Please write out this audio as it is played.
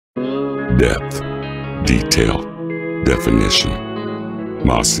Depth, detail, definition.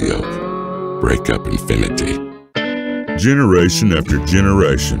 Mossy oak, breakup infinity. Generation after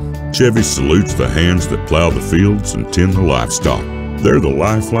generation, Chevy salutes the hands that plow the fields and tend the livestock. They're the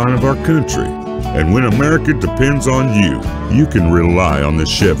lifeline of our country. And when America depends on you, you can rely on the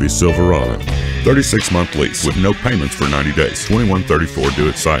Chevy Silverado. 36-month lease with no payments for 90 days. 2134 due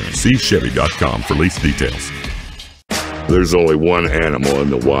at signing. See Chevy.com for lease details. There's only one animal in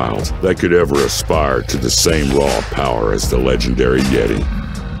the wild that could ever aspire to the same raw power as the legendary Yeti.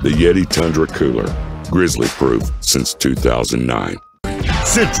 The Yeti Tundra Cooler. Grizzly-proof since 2009.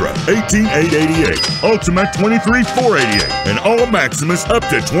 Sentra 18888, Ultimate 23488, and all Maximus up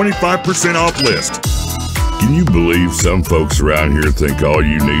to 25% off list. Can you believe some folks around here think all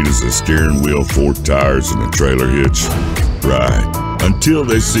you need is a steering wheel, 4 tires, and a trailer hitch? Right, until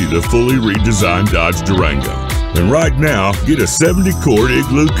they see the fully redesigned Dodge Durango. And right now, get a 70-quart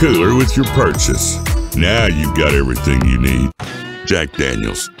Igloo cooler with your purchase. Now you've got everything you need. Jack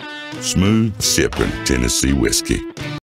Daniels, smooth sipping Tennessee whiskey.